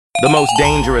The most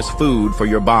dangerous food for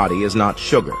your body is not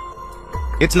sugar.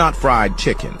 It's not fried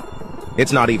chicken.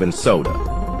 It's not even soda.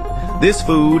 This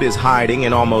food is hiding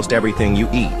in almost everything you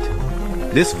eat.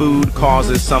 This food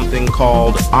causes something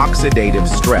called oxidative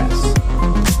stress.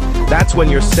 That's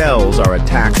when your cells are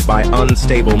attacked by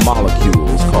unstable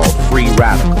molecules called free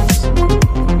radicals.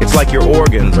 It's like your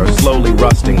organs are slowly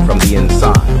rusting from the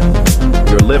inside.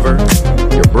 Your liver,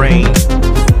 your brain,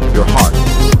 your heart,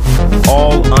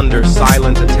 all under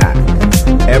silent attack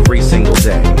every single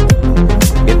day.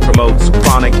 It promotes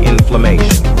chronic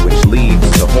inflammation, which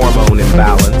leads to hormone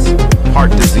imbalance,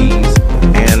 heart disease,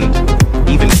 and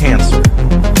even cancer.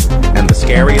 And the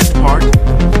scariest part?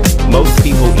 Most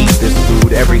people eat this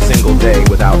food every single day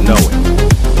without knowing.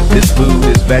 This food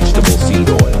is vegetable seed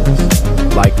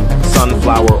oils, like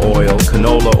sunflower oil,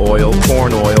 canola oil,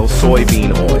 corn oil,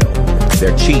 soybean oil.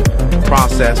 They're cheap,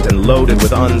 processed, and loaded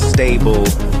with unstable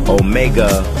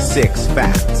omega-6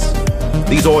 fats.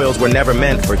 These oils were never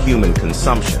meant for human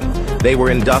consumption. They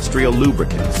were industrial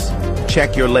lubricants.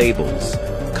 Check your labels.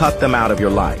 Cut them out of your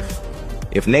life.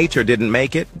 If nature didn't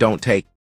make it, don't take